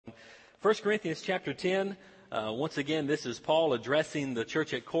1 Corinthians chapter 10, once again, this is Paul addressing the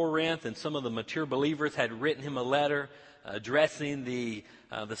church at Corinth, and some of the mature believers had written him a letter addressing the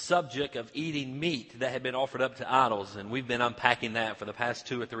subject of eating meat that had been offered up to idols, and we've been unpacking that for the past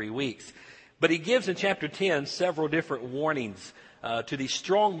 2 or 3 weeks. But he gives in chapter 10 several different warnings to these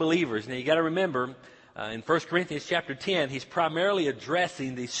strong believers. Now you got to remember, in 1 Corinthians chapter 10, he's primarily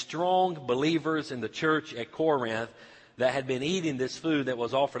addressing these strong believers in the church at Corinth that had been eating this food that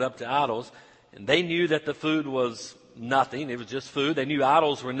was offered up to idols. And they knew that the food was nothing. It was just food. They knew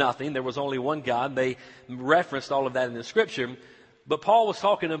idols were nothing. There was only one God. They referenced all of that in the scripture. But Paul was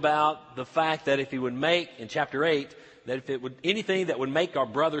talking about the fact that if he would make, in chapter 8, that if it would, anything that would make our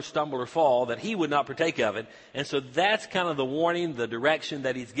brother stumble or fall, that he would not partake of it. And so that's kind of the warning, the direction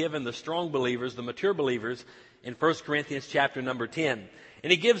that he's given the strong believers, the mature believers, in 1 Corinthians chapter number 10. And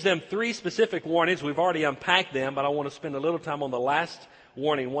he gives them 3 specific warnings. We've already unpacked them, but I want to spend a little time on the last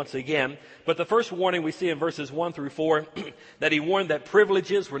warning once again. But the first warning we see in verses 1 through 4, that he warned that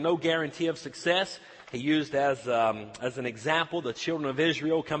privileges were no guarantee of success. He used as an example the children of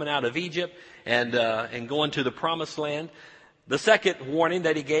Israel coming out of Egypt and going to the promised land. The second warning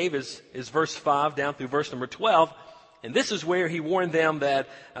that he gave is verse 5 down through verse number 12. And this is where he warned them that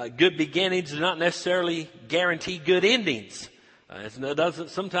good beginnings do not necessarily guarantee good endings.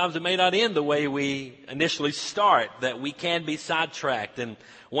 Sometimes it may not end the way we initially start, that we can be sidetracked. And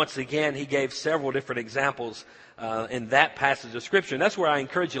once again, he gave several different examples in that passage of Scripture. And that's where I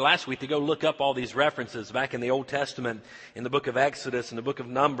encouraged you last week to go look up all these references back in the Old Testament, in the book of Exodus, in the book of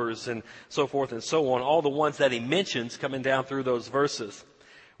Numbers, and so forth and so on. All the ones that he mentions coming down through those verses.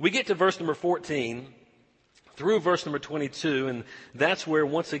 We get to verse number 14 through verse number 22, and that's where,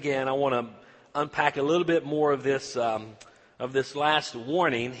 once again, I want to unpack a little bit more of this last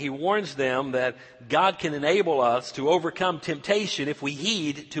warning. He warns them that God can enable us to overcome temptation if we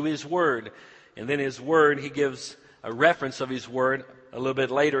heed to His Word. And then His Word, He gives a reference of His Word a little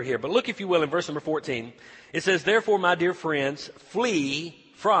bit later here. But look, if you will, in verse number 14. It says, "Therefore, my dear friends, flee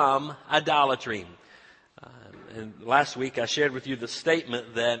from idolatry." And last week I shared with you the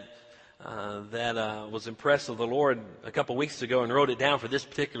statement that was impressed with the Lord a couple weeks ago and wrote it down for this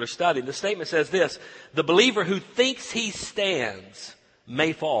particular study. The statement says this: the believer who thinks he stands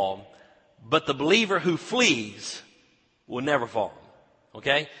may fall, but the believer who flees will never fall.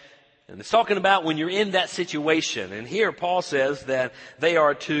 Okay? And it's talking about when you're in that situation. And here Paul says that they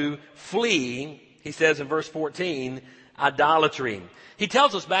are to flee, he says in verse 14, idolatry. He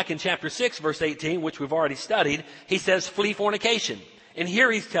tells us back in chapter 6, verse 18, which we've already studied, he says flee fornication. And here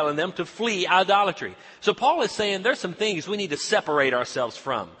he's telling them to flee idolatry. So Paul is saying there's some things we need to separate ourselves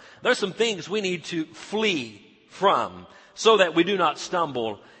from. There's some things we need to flee from so that we do not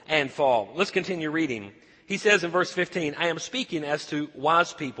stumble and fall. Let's continue reading. He says in verse 15, "I am speaking as to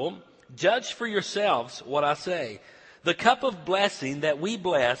wise people. Judge for yourselves what I say. The cup of blessing that we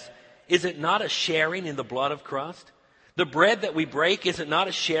bless, is it not a sharing in the blood of Christ? The bread that we break, is it not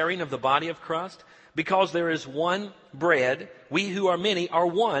a sharing of the body of Christ? Because there is one bread, we who are many are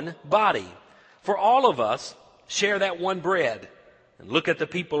one body. For all of us share that one bread." And look at the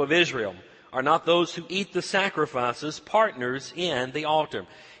people of Israel. "Are not those who eat the sacrifices partners in the altar?"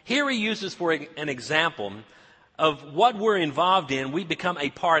 Here he uses for an example of what we're involved in. We become a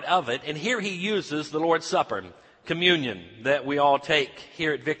part of it. And here he uses the Lord's Supper, communion, that we all take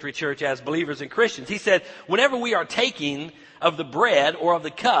here at Victory Church as believers and Christians. He said, whenever we are taking of the bread or of the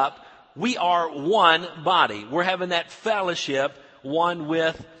cup, we are one body. We're having that fellowship one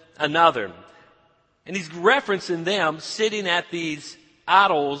with another. And he's referencing them sitting at these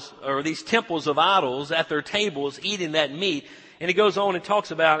idols or these temples of idols at their tables eating that meat. And he goes on and talks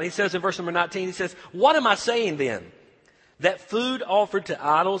about, and he says in verse number 19, he says, "What am I saying then? That food offered to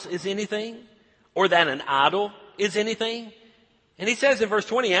idols is anything? Or that an idol is anything?" And he says in verse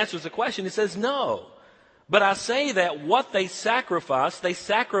 20, he answers the question. He says, "No. But I say that what they sacrifice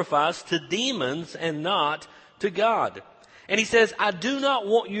to demons and not to God." And he says, "I do not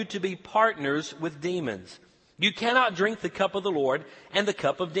want you to be partners with demons. You cannot drink the cup of the Lord and the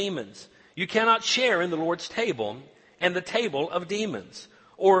cup of demons. You cannot share in the Lord's table and the table of demons.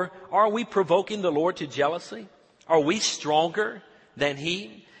 Or are we provoking the Lord to jealousy? Are we stronger than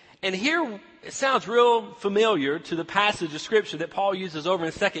He?" And here it sounds real familiar to the passage of Scripture that Paul uses over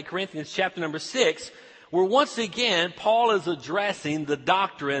in 2 Corinthians chapter number 6, where once again Paul is addressing the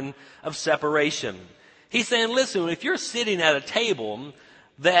doctrine of separation. He's saying, listen, if you're sitting at a table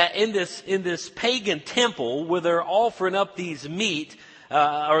that in this pagan temple where they're offering up these meat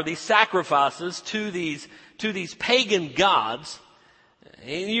or these sacrifices to these pagan gods,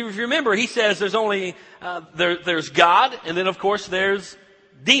 and you remember he says there's only there's God, and then of course there's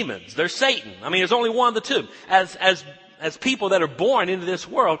demons. They're Satan. I mean, there's only one of the two. As people that are born into this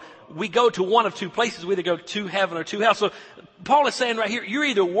world, we go to one of two places. We either go to heaven or to hell. So Paul is saying right here, you're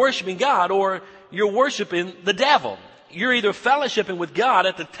either worshiping God or you're worshiping the devil. You're either fellowshipping with God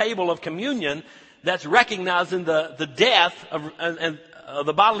at the table of communion that's recognizing the death and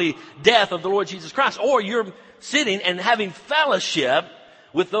the bodily death of the Lord Jesus Christ, or you're sitting and having fellowship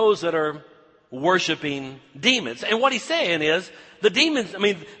with those that are worshiping demons. And what he's saying is, the demons,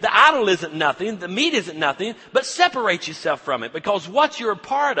 the idol isn't nothing, the meat isn't nothing, but separate yourself from it, because what you're a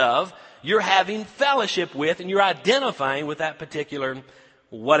part of, you're having fellowship with, and you're identifying with that particular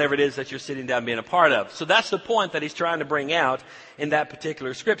whatever it is that you're sitting down being a part of. So that's the point that he's trying to bring out in that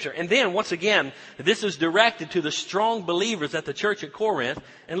particular scripture. And then, once again, this is directed to the strong believers at the church at Corinth.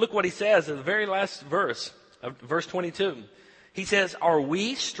 And look what he says in the very last verse, of verse 22. He says, are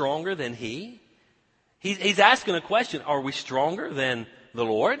we stronger than he? He's asking a question. Are we stronger than the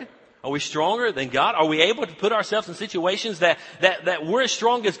Lord? Are we stronger than God? Are we able to put ourselves in situations that we're as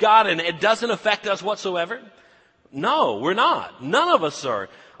strong as God and it doesn't affect us whatsoever? No, we're not. None of us are.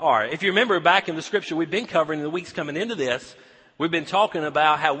 If you remember back in the scripture we've been covering in the weeks coming into this, we've been talking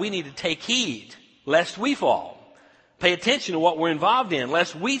about how we need to take heed lest we fall. Pay attention to what we're involved in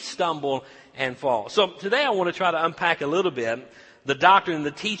lest we stumble and fall. So today I want to try to unpack a little bit the doctrine and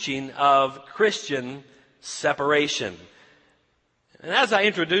the teaching of Christian separation. And as I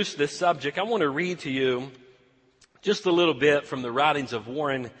introduce this subject, I want to read to you just a little bit from the writings of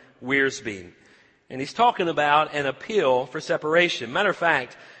Warren Wiersbe. And he's talking about an appeal for separation. Matter of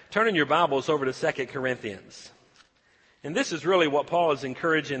fact, turn in your Bibles over to 2 Corinthians. And this is really what Paul is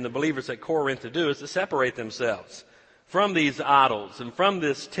encouraging the believers at Corinth to do, is to separate themselves from these idols and from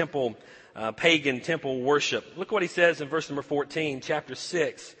this temple, pagan temple worship. Look what he says in verse number 14, chapter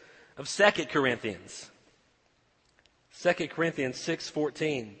 6 of 2 Corinthians. 2 Corinthians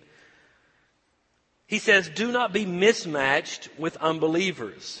 6:14. He says, do not be mismatched with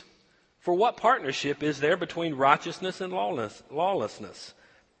unbelievers. For what partnership is there between righteousness and lawlessness?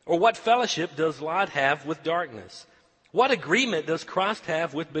 Or what fellowship does light have with darkness? What agreement does Christ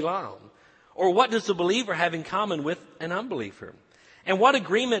have with Balaam? Or what does the believer have in common with an unbeliever? And what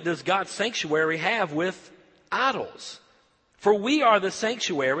agreement does God's sanctuary have with idols? For we are the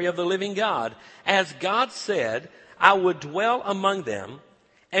sanctuary of the living God. As God said, I would dwell among them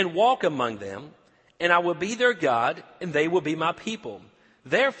and walk among them, and I will be their God, and they will be my people.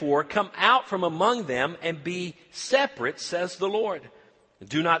 Therefore, come out from among them and be separate, says the Lord.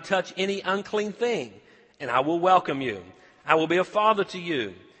 Do not touch any unclean thing, and I will welcome you. I will be a father to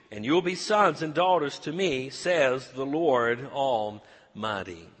you, and you will be sons and daughters to me, says the Lord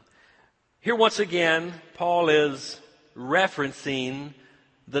Almighty. Here once again, Paul is referencing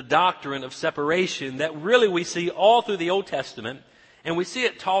the doctrine of separation that really we see all through the Old Testament, and we see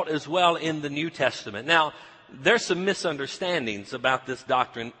it taught as well in the New Testament. Now, there's some misunderstandings about this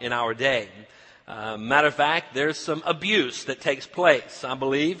doctrine in our day. Matter of fact, there's some abuse that takes place, I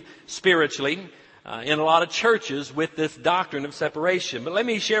believe, spiritually, in a lot of churches with this doctrine of separation. But let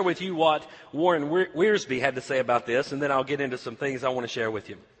me share with you what Warren Wiersbe had to say about this, and then I'll get into some things I want to share with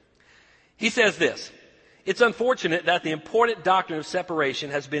you. He says this: it's unfortunate that the important doctrine of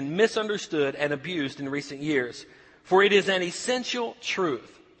separation has been misunderstood and abused in recent years, for it is an essential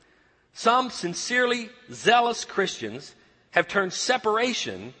truth. Some sincerely zealous Christians have turned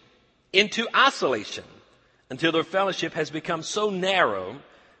separation into isolation until their fellowship has become so narrow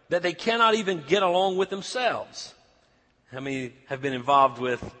that they cannot even get along with themselves. How many have been involved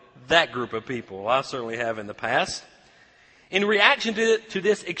with that group of people? I certainly have in the past. In reaction to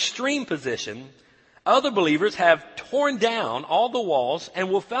this extreme position, other believers have torn down all the walls and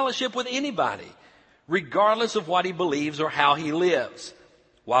will fellowship with anybody, regardless of what he believes or how he lives.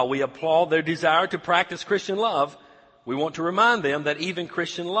 While we applaud their desire to practice Christian love, we want to remind them that even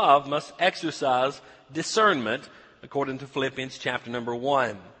Christian love must exercise discernment, according to Philippians chapter number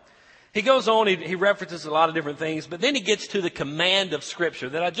 1. He goes on, he references a lot of different things, but then he gets to the command of Scripture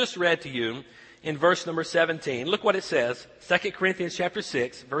that I just read to you in verse number 17. Look what it says, 2 Corinthians chapter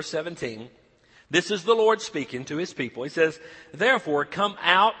 6, verse 17. This is the Lord speaking to his people. He says, therefore, come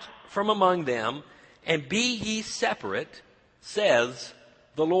out from among them and be ye separate, says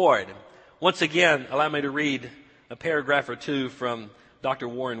the Lord. Once again, allow me to read a paragraph or two from Dr.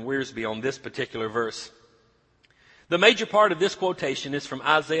 Warren Wiersbe on this particular verse. The major part of this quotation is from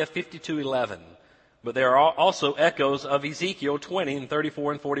Isaiah 52:11, but there are also echoes of Ezekiel 20 and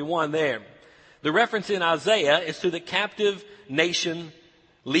 34 and 41 there. The reference in Isaiah is to the captive nation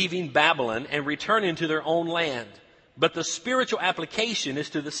leaving Babylon and returning to their own land. But the spiritual application is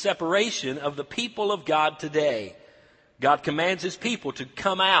to the separation of the people of God today. God commands his people to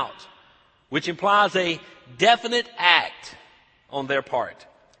come out, which implies a definite act on their part.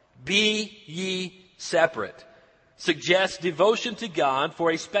 Be ye separate. Suggests devotion to God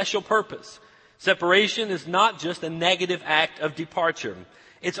for a special purpose. Separation is not just a negative act of departure.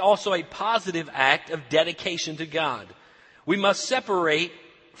 It's also a positive act of dedication to God. We must separate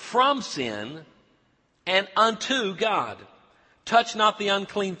from sin and unto God. Touch not the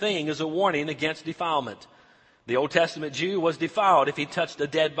unclean thing is a warning against defilement. The Old Testament Jew was defiled if he touched a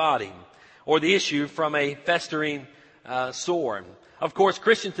dead body or the issue from a festering sore. Of course,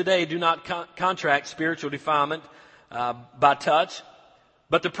 Christians today do not contract spiritual defilement by touch,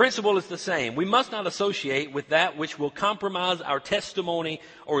 but the principle is the same. We must not associate with that which will compromise our testimony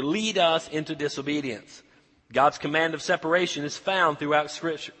or lead us into disobedience. God's command of separation is found throughout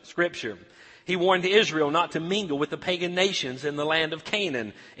Scripture. He warned Israel not to mingle with the pagan nations in the land of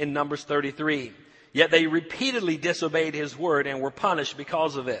Canaan in Numbers 33. Yet they repeatedly disobeyed his word and were punished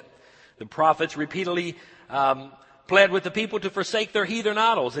because of it. The prophets repeatedly pled with the people to forsake their heathen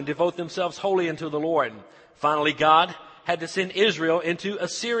idols and devote themselves wholly unto the Lord. Finally, God had to send Israel into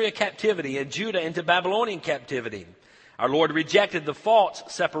Assyria captivity and Judah into Babylonian captivity. Our Lord rejected the false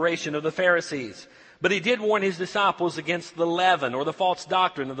separation of the Pharisees, but he did warn his disciples against the leaven or the false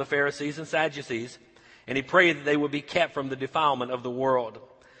doctrine of the Pharisees and Sadducees, and he prayed that they would be kept from the defilement of the world.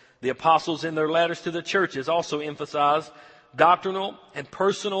 The apostles in their letters to the churches also emphasize doctrinal and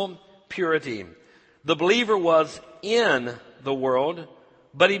personal purity. The believer was in the world,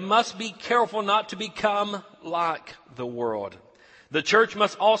 but he must be careful not to become like the world. The church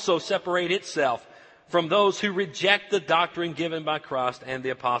must also separate itself from those who reject the doctrine given by Christ and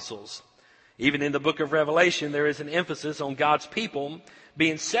the apostles. Even in the book of Revelation, there is an emphasis on God's people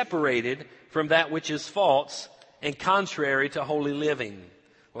being separated from that which is false and contrary to holy living.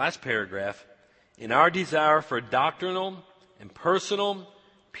 Last paragraph. In our desire for doctrinal and personal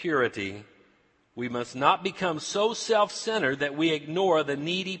purity, we must not become so self-centered that we ignore the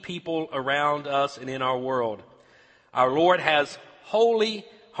needy people around us and in our world. Our Lord was holy,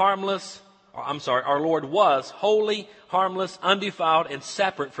 harmless, undefiled, and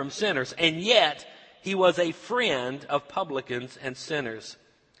separate from sinners. And yet, he was a friend of publicans and sinners.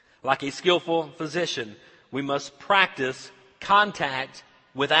 Like a skillful physician, we must practice contact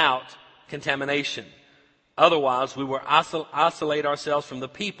without contamination. Otherwise, we will isolate ourselves from the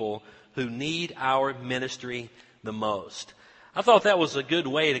people who need our ministry the most. I thought that was a good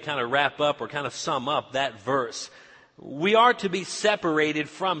way to kind of wrap up or kind of sum up that verse. We are to be separated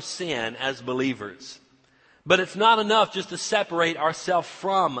from sin as believers. But it's not enough just to separate ourselves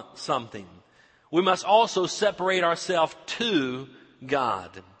from something. We must also separate ourselves to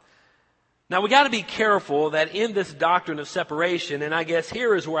God. Now, we got to be careful that in this doctrine of separation, and I guess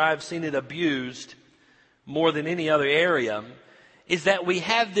here is where I've seen it abused more than any other area, is that we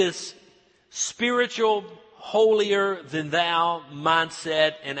have this spiritual, holier than thou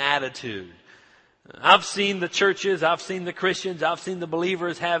mindset and attitude. I've seen the churches, I've seen the Christians, I've seen the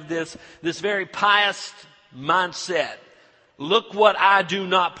believers have this very pious mindset. Look what I do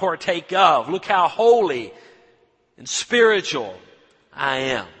not partake of. Look how holy and spiritual I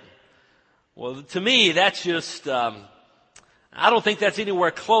am. Well, to me, that's just, I don't think that's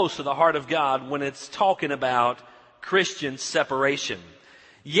anywhere close to the heart of God when it's talking about Christian separation.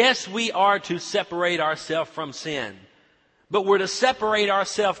 Yes, we are to separate ourselves from sin, but we're to separate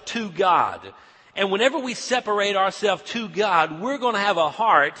ourselves to God. And whenever we separate ourselves to God, we're going to have a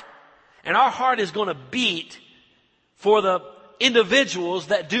heart, and our heart is going to beat for the individuals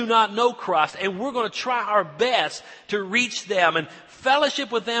that do not know Christ. And we're going to try our best to reach them and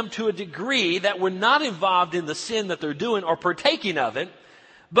fellowship with them to a degree that we're not involved in the sin that they're doing or partaking of it,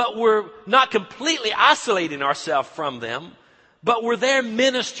 but we're not completely isolating ourselves from them, but we're there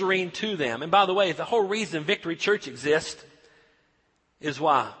ministering to them. And by the way, the whole reason Victory Church exists is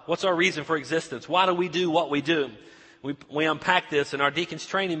why? What's our reason for existence? Why do we do what we do? We unpacked this in our deacons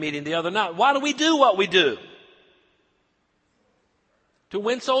training meeting the other night. Why do we do what we do? To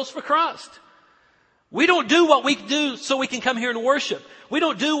win souls for Christ. We don't do what we do so we can come here and worship. We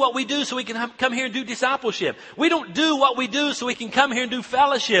don't do what we do so we can come here and do discipleship. We don't do what we do so we can come here and do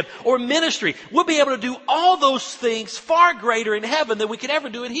fellowship or ministry. We'll be able to do all those things far greater in heaven than we could ever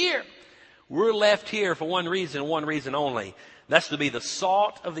do it here. We're left here for one reason only. That's to be the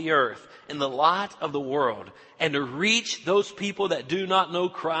salt of the earth and the light of the world, and to reach those people that do not know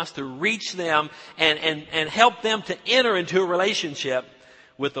Christ, to reach them and help them to enter into a relationship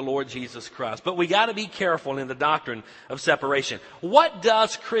with the Lord Jesus Christ. But we got to be careful in the doctrine of separation. What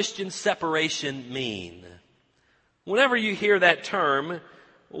does Christian separation mean? Whenever you hear that term,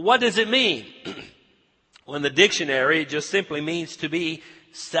 what does it mean? Well, in the dictionary, it just simply means to be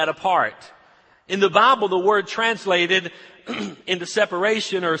set apart. In the Bible, the word translated into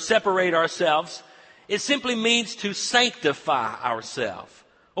separation or separate ourselves, it simply means to sanctify ourselves.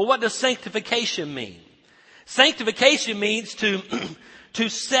 Well, what does sanctification mean? Sanctification means to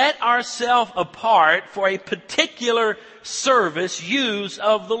set ourselves apart for a particular service use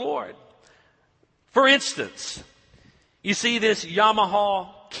of the Lord. For instance, you see this Yamaha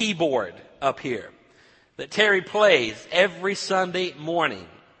keyboard up here that Terry plays every Sunday morning.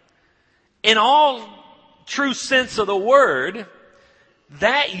 In all true sense of the word,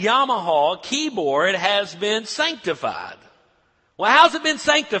 that Yamaha keyboard has been sanctified. Well, how's it been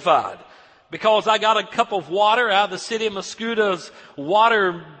sanctified? Because I got a cup of water out of the city of Mascouta's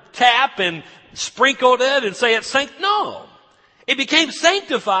water tap and sprinkled it and say it's sanctified? No. It became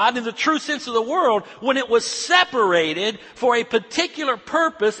sanctified in the true sense of the word when it was separated for a particular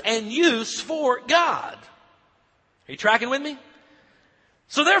purpose and use for God. Are you tracking with me?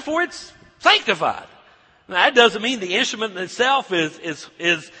 So therefore it's sanctified. Now that doesn't mean the instrument itself is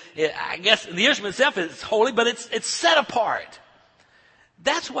I guess the instrument itself is holy, but it's set apart.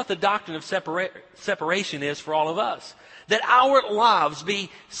 That's what the doctrine of separation is for all of us. That our lives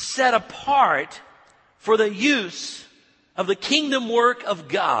be set apart for the use of the kingdom work of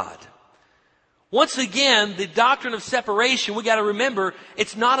God. Once again, the doctrine of separation, we got to remember,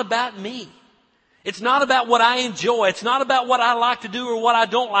 it's not about me. It's not about what I enjoy. It's not about what I like to do or what I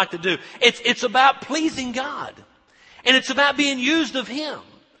don't like to do. It's about pleasing God. And it's about being used of Him.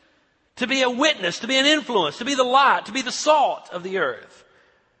 To be a witness, to be an influence, to be the light, to be the salt of the earth.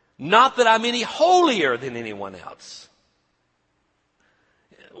 Not that I'm any holier than anyone else.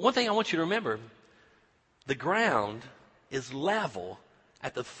 One thing I want you to remember, the ground is level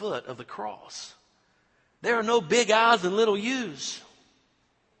at the foot of the cross. There are no big I's and little U's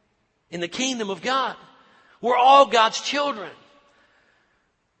in the kingdom of God. We're all God's children.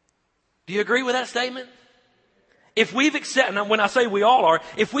 Do you agree with that statement? If we've accepted, and when I say we all are,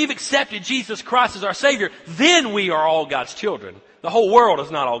 if we've accepted Jesus Christ as our Savior, then we are all God's children. The whole world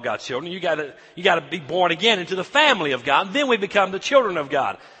is not all God's children. You gotta be born again into the family of God, and then we become the children of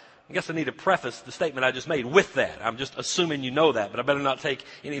God. I guess I need to preface the statement I just made with that. I'm just assuming you know that, but I better not take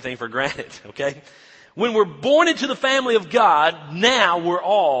anything for granted, okay? When we're born into the family of God, now we're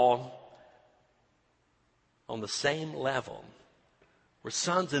all on the same level. We're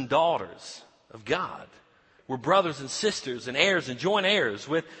sons and daughters of God. We're brothers and sisters and heirs and joint heirs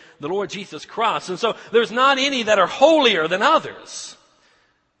with the Lord Jesus Christ. And so there's not any that are holier than others.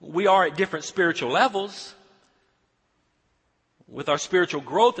 We are at different spiritual levels. With our spiritual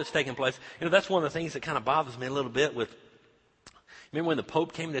growth that's taking place. You know, that's one of the things that kind of bothers me a little bit with, remember when the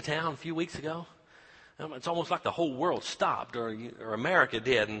Pope came to town a few weeks ago? It's almost like the whole world stopped, or America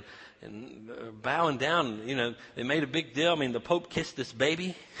did, and bowing down, you know, they made a big deal. I mean, the Pope kissed this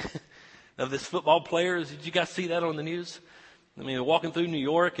baby of this football player. Did you guys see that on the news? I mean, walking through New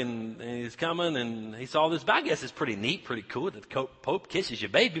York and he's coming and he saw this. But I guess it's pretty neat, pretty cool that the Pope kisses your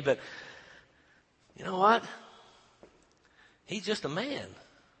baby. But you know what? He's just a man.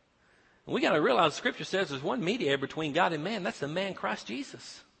 And we got to realize the Scripture says there's one mediator between God and man. That's the man Christ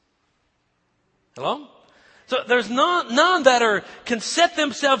Jesus. Hello? So there's none that can set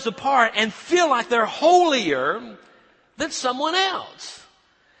themselves apart and feel like they're holier than someone else.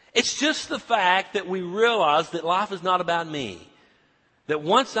 It's just the fact that we realize that life is not about me. That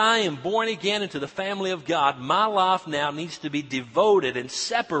once I am born again into the family of God, my life now needs to be devoted and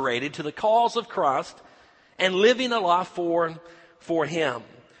separated to the cause of Christ and living a life for Him.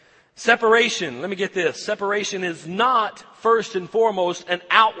 Separation, let me get this. Separation is not first and foremost an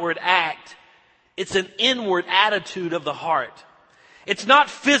outward act. It's an inward attitude of the heart. It's not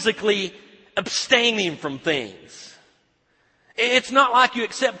physically abstaining from things. It's not like you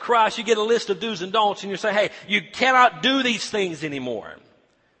accept Christ, you get a list of do's and don'ts, and you say, hey, you cannot do these things anymore.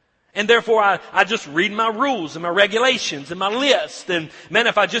 And therefore, I just read my rules and my regulations and my list. And man,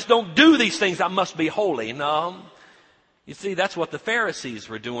 if I just don't do these things, I must be holy. No. You see, that's what the Pharisees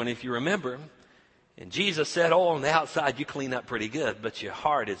were doing, if you remember. And Jesus said, oh, on the outside, you clean up pretty good, but your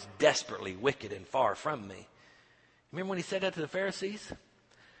heart is desperately wicked and far from me. Remember when He said that to the Pharisees?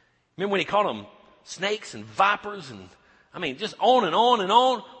 Remember when He called them snakes and vipers and I mean, just on and on and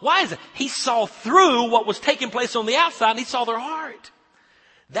on. Why is it? He saw through what was taking place on the outside and He saw their heart.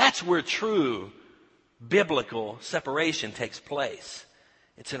 That's where true biblical separation takes place.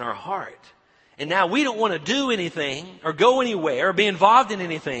 It's in our heart. And now we don't want to do anything or go anywhere or be involved in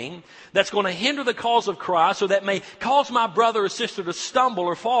anything that's going to hinder the cause of Christ or that may cause my brother or sister to stumble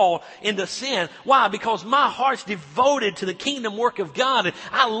or fall into sin. Why? Because my heart's devoted to the kingdom work of God, and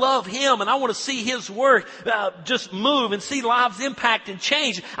I love Him, and I want to see His work just move and see lives impact and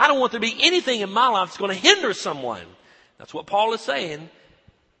change. I don't want there to be anything in my life that's going to hinder someone. That's what Paul is saying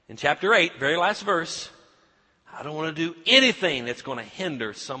in chapter 8, very last verse. I don't want to do anything that's going to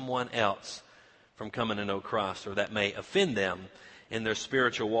hinder someone else from coming to know Christ or that may offend them in their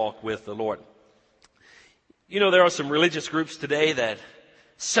spiritual walk with the Lord. You know, there are some religious groups today that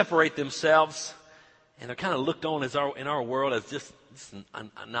separate themselves, and they're kind of looked on as in our world as just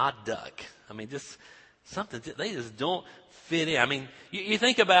an odd duck. I mean, just something, they just don't fit in. I mean, you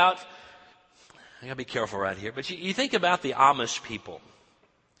think about, I gotta be careful right here, but you think about the Amish people.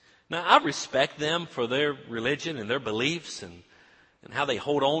 Now, I respect them for their religion and their beliefs and how they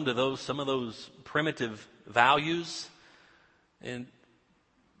hold on to some of those primitive values. And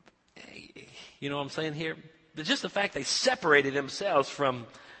you know what I'm saying here? But just the fact they separated themselves from,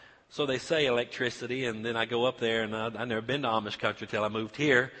 so they say, electricity. And then I go up there, and I've never been to Amish country till I moved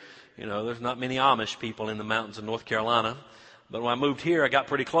here. You know, there's not many Amish people in the mountains of North Carolina. But when I moved here, I got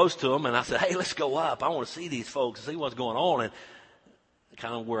pretty close to them, and I said, hey, let's go up. I want to see these folks and see what's going on. And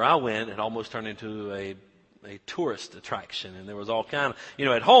kind of where I went, it almost turned into a tourist attraction. And there was all kind of, you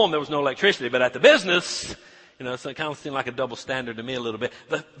know, at home there was no electricity, but at the business, you know, so it kind of seemed like a double standard to me a little bit.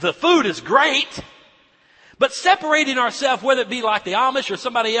 The food is great, but separating ourselves, whether it be like the Amish or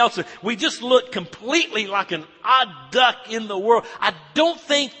somebody else, we just look completely like an odd duck in the world. I don't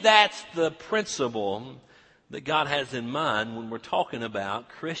think that's the principle that God has in mind when we're talking about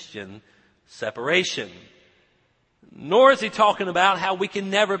Christian separation. Nor is He talking about how we can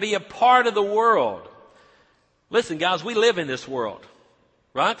never be a part of the world. Listen, guys, we live in this world,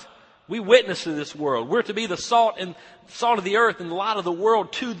 right? We witness to this world. We're to be the salt of the earth and the light of the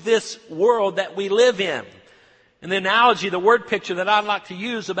world to this world that we live in. And the analogy, the word picture that I'd like to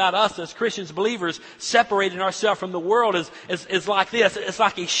use about us as Christians, believers, separating ourselves from the world is like this. It's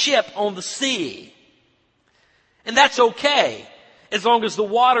like a ship on the sea. And that's okay, as long as the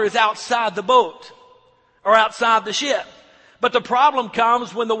water is outside the boat or outside the ship. But the problem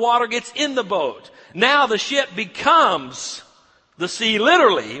comes when the water gets in the boat. Now the ship becomes the sea,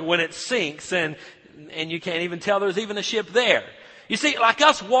 literally, when it sinks, and you can't even tell there's even a ship there. You see, like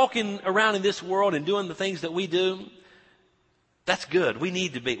us walking around in this world and doing the things that we do, that's good. We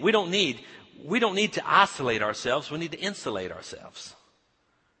need to be. We don't need to isolate ourselves. We need to insulate ourselves.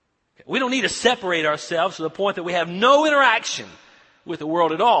 We don't need to separate ourselves to the point that we have no interaction with the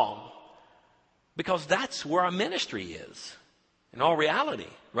world at all, because that's where our ministry is in all reality,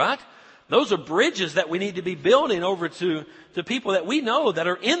 right? Those are bridges that we need to be building over to people that we know that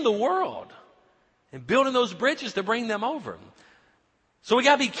are in the world, and building those bridges to bring them over. So we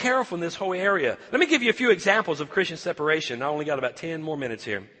got to be careful in this whole area. Let me give you a few examples of Christian separation. I only got about 10 more minutes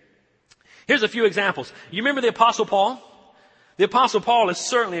here. Here's a few examples. You remember the Apostle Paul? The Apostle Paul is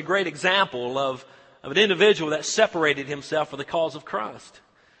certainly a great example of an individual that separated himself for the cause of Christ.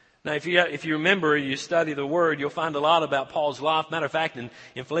 Now, if you remember, you study the Word, you'll find a lot about Paul's life. Matter of fact, in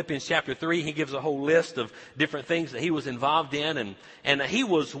Philippians chapter 3, he gives a whole list of different things that he was involved in, and he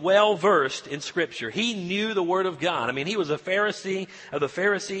was well versed in Scripture. He knew the Word of God. I mean, he was a Pharisee of the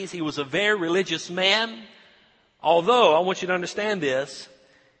Pharisees. He was a very religious man. Although, I want you to understand this,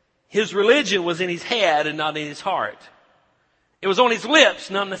 his religion was in his head and not in his heart. It was on his lips,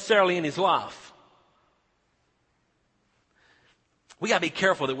 not necessarily in his life. We got to be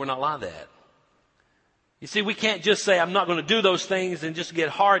careful that we're not like that. You see, we can't just say, I'm not going to do those things, and just get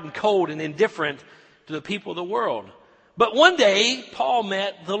hard and cold and indifferent to the people of the world. But one day, Paul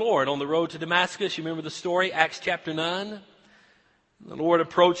met the Lord on the road to Damascus. You remember the story, Acts chapter 9? The Lord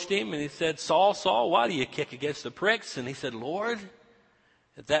approached him and He said, Saul, Saul, why do you kick against the pricks? And he said, Lord.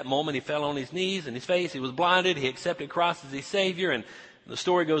 At that moment, he fell on his knees and his face. He was blinded. He accepted Christ as his Savior. And the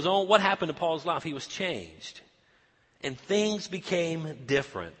story goes on. What happened to Paul's life? He was changed. And things became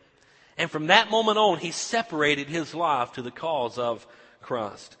different. And from that moment on, he separated his life to the cause of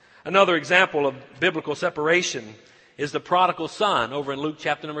Christ. Another example of biblical separation is the prodigal son over in Luke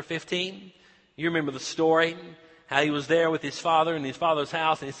chapter number 15. You remember the story, how he was there with his father in his father's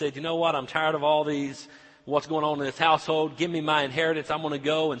house, and he said, you know what, I'm tired of all these, what's going on in this household. Give me my inheritance. I'm going to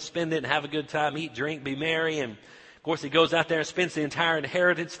go and spend it and have a good time, eat, drink, be merry. And of course, he goes out there and spends the entire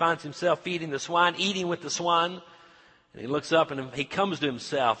inheritance, finds himself feeding the swine, eating with the swine. And he looks up and he comes to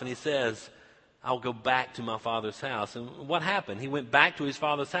himself and he says, I'll go back to my father's house. And what happened? He went back to his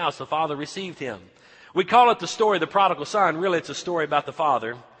father's house. The father received him. We call it the story of the prodigal son. Really, it's a story about the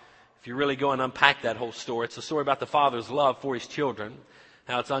father If you really go and unpack that whole story, it's a story about the Father's love for His children,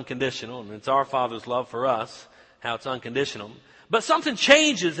 how it's unconditional, and it's our Father's love for us, how it's unconditional. But something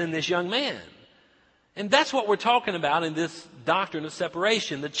changes in this young man. And that's what we're talking about in this doctrine of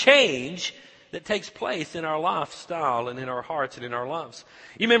separation, the change that takes place in our lifestyle and in our hearts and in our lives.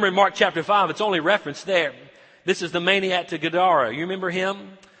 You remember in Mark chapter 5, it's only referenced there. This is the maniac to Gadara. You remember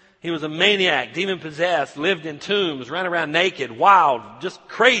him? He was a maniac, demon-possessed, lived in tombs, ran around naked, wild, just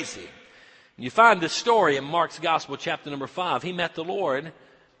crazy. And you find this story in Mark's Gospel, chapter number 5. He met the Lord,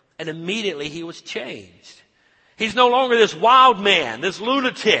 and immediately he was changed. He's no longer this wild man, this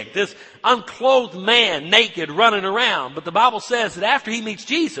lunatic, this unclothed man, naked, running around. But the Bible says that after he meets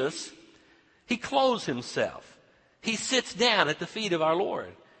Jesus, he clothes himself. He sits down at the feet of our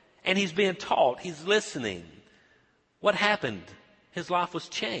Lord. And he's being taught. He's listening. What happened? His life was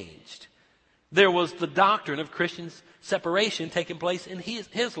changed. There was the doctrine of Christian separation taking place in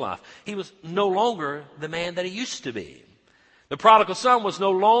his life. He was no longer the man that he used to be. The prodigal son was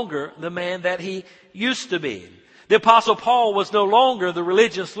no longer the man that he used to be. The Apostle Paul was no longer the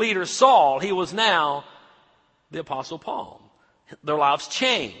religious leader Saul. He was now the Apostle Paul. Their lives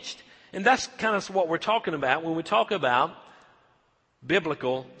changed. And that's kind of what we're talking about when we talk about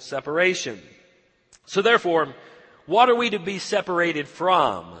biblical separation. So therefore, what are we to be separated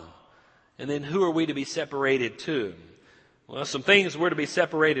from? And then who are we to be separated to? Well, some things we're to be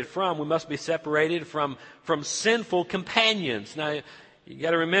separated from. We must be separated from sinful companions. Now, you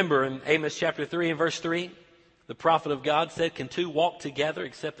got to remember in Amos chapter 3 and verse 3, the prophet of God said, can two walk together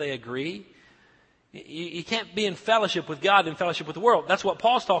except they agree? You can't be in fellowship with God and fellowship with the world. That's what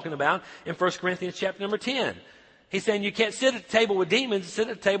Paul's talking about in 1 Corinthians chapter number 10. He's saying you can't sit at the table with demons and sit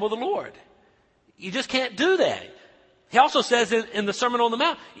at the table of the Lord. You just can't do that. He also says in the Sermon on the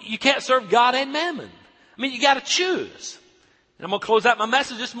Mount, you can't serve God and mammon. I mean, you got to choose. And I'm going to close out my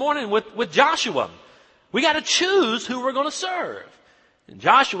message this morning with Joshua. We got to choose who we're going to serve. And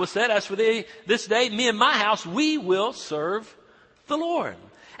Joshua said, as for this day, me and my house, we will serve the Lord.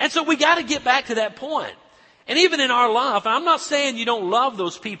 And so we got to get back to that point. And even in our life, I'm not saying you don't love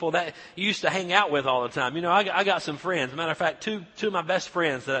those people that you used to hang out with all the time. You know, I got some friends. As a matter of fact, two of my best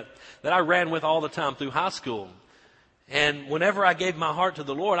friends that I ran with all the time through high school. And whenever I gave my heart to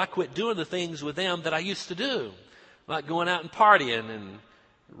the Lord, I quit doing the things with them that I used to do. Like going out and partying and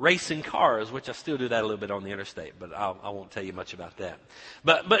racing cars, which I still do that a little bit on the interstate, but I won't tell you much about that.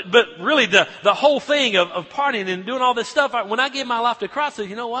 But really the whole thing of partying and doing all this stuff, when I gave my life to Christ, I said,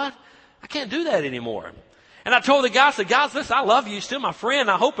 you know what? I can't do that anymore. And I told the guys, listen, I love you. You're still my friend.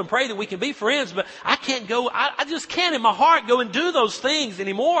 I hope and pray that we can be friends, but I can't go, I just can't in my heart go and do those things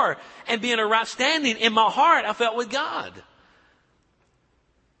anymore and be in a right standing. In my heart, I felt with God.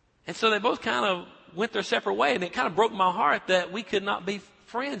 And so they both kind of went their separate way, and it kind of broke my heart that we could not be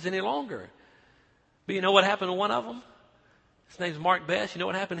friends any longer. But you know what happened to one of them? His name's Mark Best. You know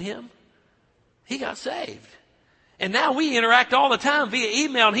what happened to him? He got saved. And now we interact all the time via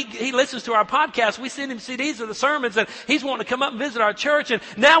email, and he listens to our podcast. We send him CDs of the sermons, and he's wanting to come up and visit our church. And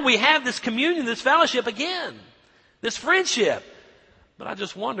now we have this communion, this fellowship again, this friendship. But I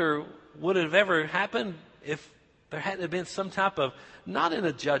just wonder, would it have ever happened if there hadn't been some type of, not in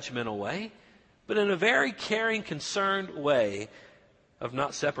a judgmental way, but in a very caring, concerned way of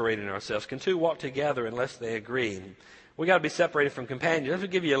not separating ourselves. Can two walk together unless they agree? We got to be separated from companions. Let me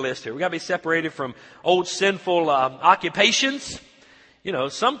give you a list here. We got to be separated from old sinful occupations. You know,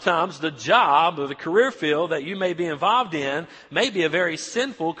 sometimes the job or the career field that you may be involved in may be a very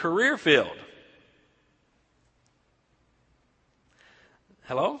sinful career field.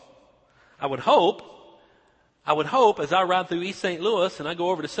 Hello? I would hope as I ride through East St. Louis and I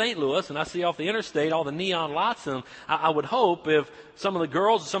go over to St. Louis and I see off the interstate all the neon lights, and I would hope if some of the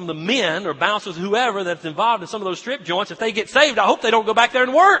girls, some of the men or bouncers, whoever that's involved in some of those strip joints, if they get saved, I hope they don't go back there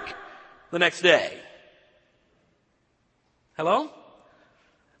and work the next day. Hello?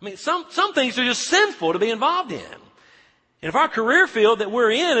 I mean, some things are just sinful to be involved in. And if our career field that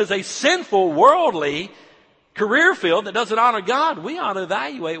we're in is a sinful, worldly career field that doesn't honor God, we ought to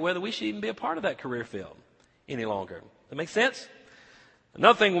evaluate whether we should even be a part of that career field any longer. That make sense?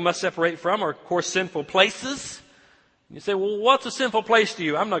 Another thing we must separate from are, of course, sinful places. You say, well, what's a sinful place to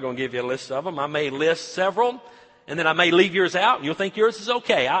you? I'm not going to give you a list of them. I may list several, and then I may leave yours out, and you'll think yours is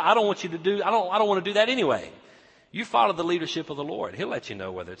okay. I don't want you to do, I don't want to do that anyway. You follow the leadership of the Lord. He'll let you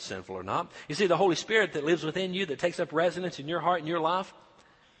know whether it's sinful or not. You see, the Holy Spirit that lives within you, that takes up residence in your heart and your life,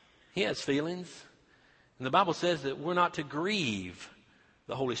 He has feelings. And the Bible says that we're not to grieve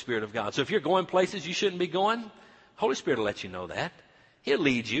the Holy Spirit of God. So if you're going places you shouldn't be going, Holy Spirit will let you know that. He'll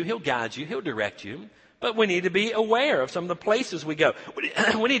lead you. He'll guide you. He'll direct you. But we need to be aware of some of the places we go.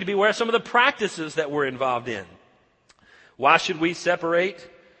 We need to be aware of some of the practices that we're involved in. Why should we separate?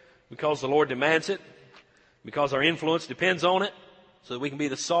 Because the Lord demands it. Because our influence depends on it. So that we can be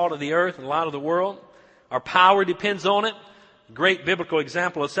the salt of the earth and the light of the world. Our power depends on it. A great biblical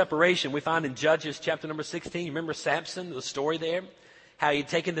example of separation we find in Judges chapter number 16. You remember Samson, the story there? How he'd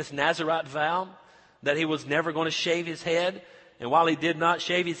taken this Nazirite vow that he was never going to shave his head. And while he did not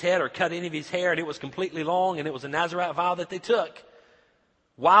shave his head or cut any of his hair, and it was completely long, and it was a Nazirite vow that they took.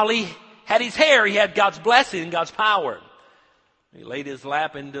 While he had his hair, he had God's blessing and God's power. He laid his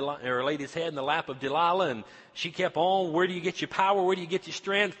head in the lap of Delilah, and she kept on. Where do you get your power? Where do you get your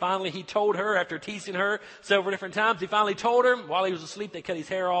strength? Finally, he told her, after teasing her several different times, he finally told her, while he was asleep, they cut his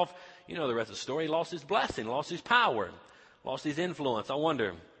hair off. You know the rest of the story. He lost his blessing, lost his power, lost his influence. I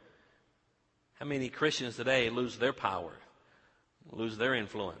wonder how many Christians today lose their power, lose their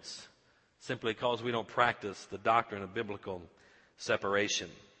influence, simply because we don't practice the doctrine of biblical separation.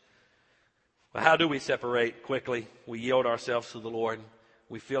 Well, how do we separate quickly? We yield ourselves to the Lord.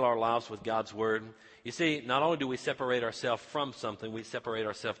 We fill our lives with God's Word. You see, not only do we separate ourselves from something, we separate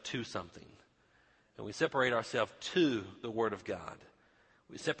ourselves to something. And we separate ourselves to the Word of God.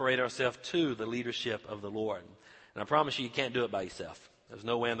 We separate ourselves to the leadership of the Lord. And I promise you, you can't do it by yourself. There's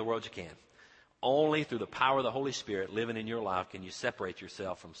no way in the world you can. Only through the power of the Holy Spirit living in your life can you separate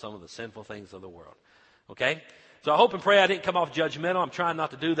yourself from some of the sinful things of the world. Okay? So I hope and pray I didn't come off judgmental. I'm trying not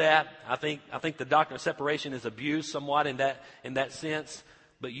to do that. I think the doctrine of separation is abused somewhat in that sense.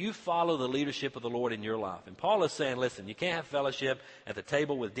 But you follow the leadership of the Lord in your life. And Paul is saying, listen, you can't have fellowship at the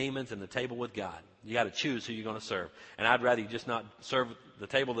table with demons and the table with God. You got to choose who you're going to serve. And I'd rather you just not serve the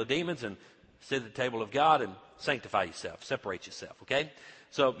table of the demons and sit at the table of God and sanctify yourself, separate yourself. Okay?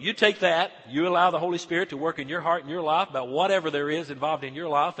 So you take that, you allow the Holy Spirit to work in your heart and your life about whatever there is involved in your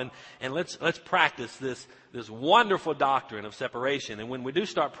life, and let's practice this wonderful doctrine of separation. And when we do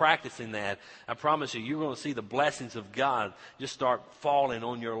start practicing that, I promise you're going to see the blessings of God just start falling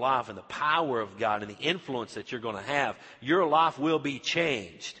on your life, and the power of God and the influence that you're going to have. Your life will be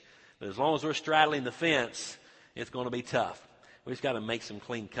changed. But as long as we're straddling the fence, it's going to be tough. We just got to make some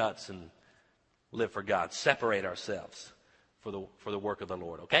clean cuts and live for God. Separate ourselves for the work of the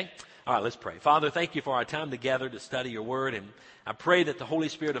Lord, okay? All right, let's pray. Father, thank you for our time together to study your word, and I pray that the Holy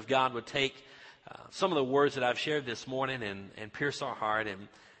Spirit of God would take some of the words that I've shared this morning and pierce our heart and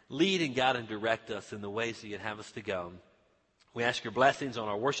lead and guide and direct us in the ways that you'd have us to go. We ask your blessings on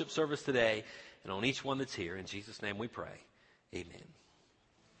our worship service today and on each one that's here. In Jesus' name we pray. Amen.